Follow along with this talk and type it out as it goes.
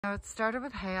It started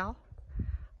with hail,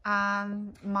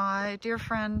 and my dear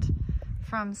friend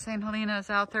from St. Helena is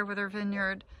out there with her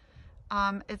vineyard.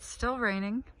 It's still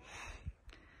raining,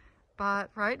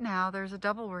 but right now there's a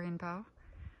double rainbow,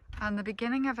 and the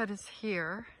beginning of it is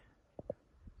here,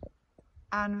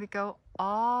 and we go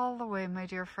all the way, my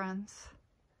dear friends.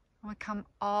 We come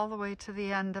all the way to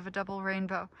the end of a double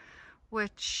rainbow,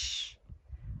 which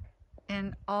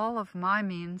in all of my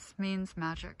means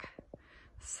magic.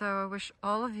 So I wish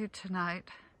all of you tonight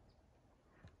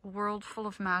a world full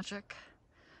of magic,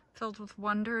 filled with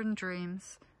wonder and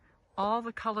dreams. All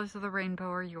the colors of the rainbow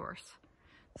are yours.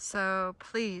 So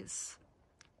please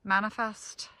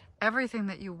manifest everything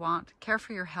that you want. Care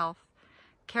for your health,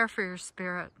 care for your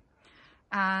spirit,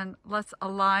 and let's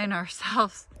align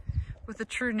ourselves with the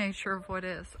true nature of what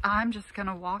is. I'm just going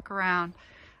to walk around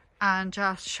and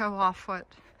just show off what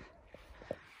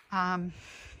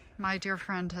my dear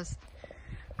friend has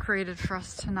created for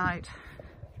us tonight.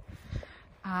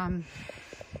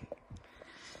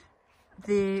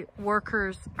 The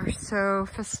workers are so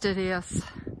fastidious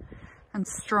and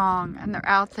strong, and they're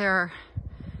out there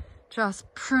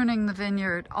just pruning the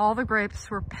vineyard. All the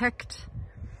grapes were picked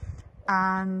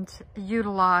and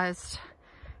utilized,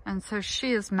 and so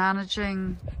she is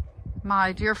managing,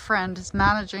 my dear friend is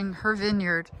managing her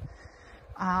vineyard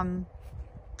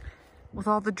with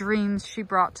all the dreams she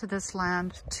brought to this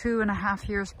land 2.5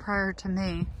 years prior to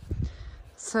me.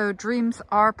 So dreams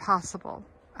are possible.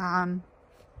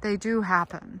 They do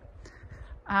happen,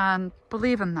 and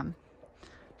believe in them.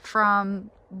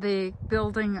 From the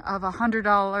building of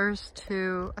 $100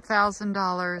 to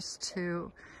 $1,000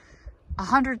 to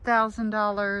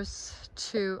 $100,000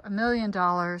 to $1 million,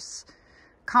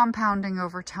 compounding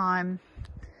over time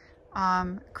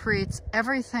creates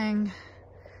everything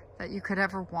that you could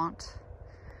ever want.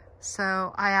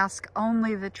 So I ask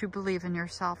only that you believe in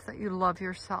yourself, that you love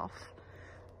yourself.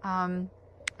 I've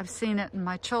seen it in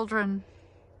my children.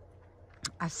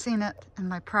 I've seen it in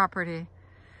my property.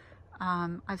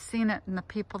 I've seen it in the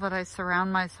people that I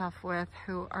surround myself with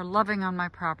who are loving on my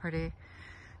property.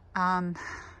 All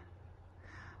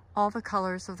the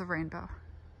colors of the rainbow.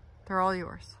 They're all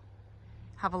yours.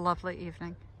 Have a lovely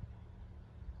evening.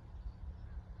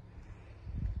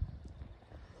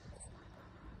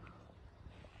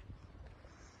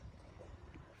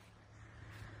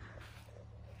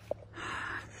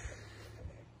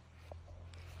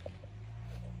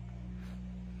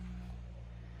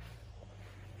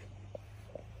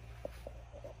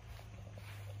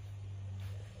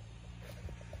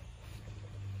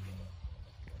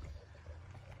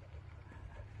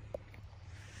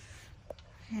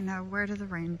 You know, where do the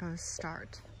rainbows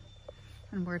start?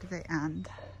 And where do they end?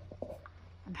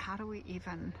 And how do we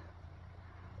even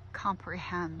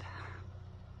comprehend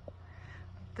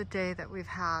the day that we've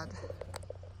had?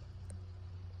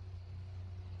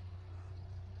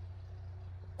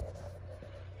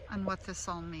 And what this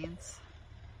all means.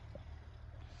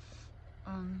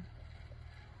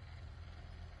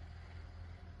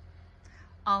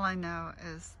 All I know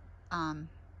is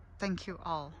thank you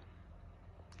all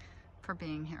for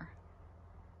being here.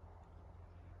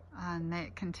 And may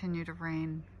it continue to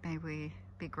rain. May we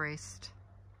be graced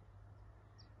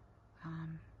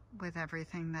with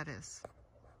everything that is.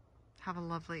 Have a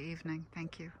lovely evening.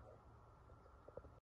 Thank you.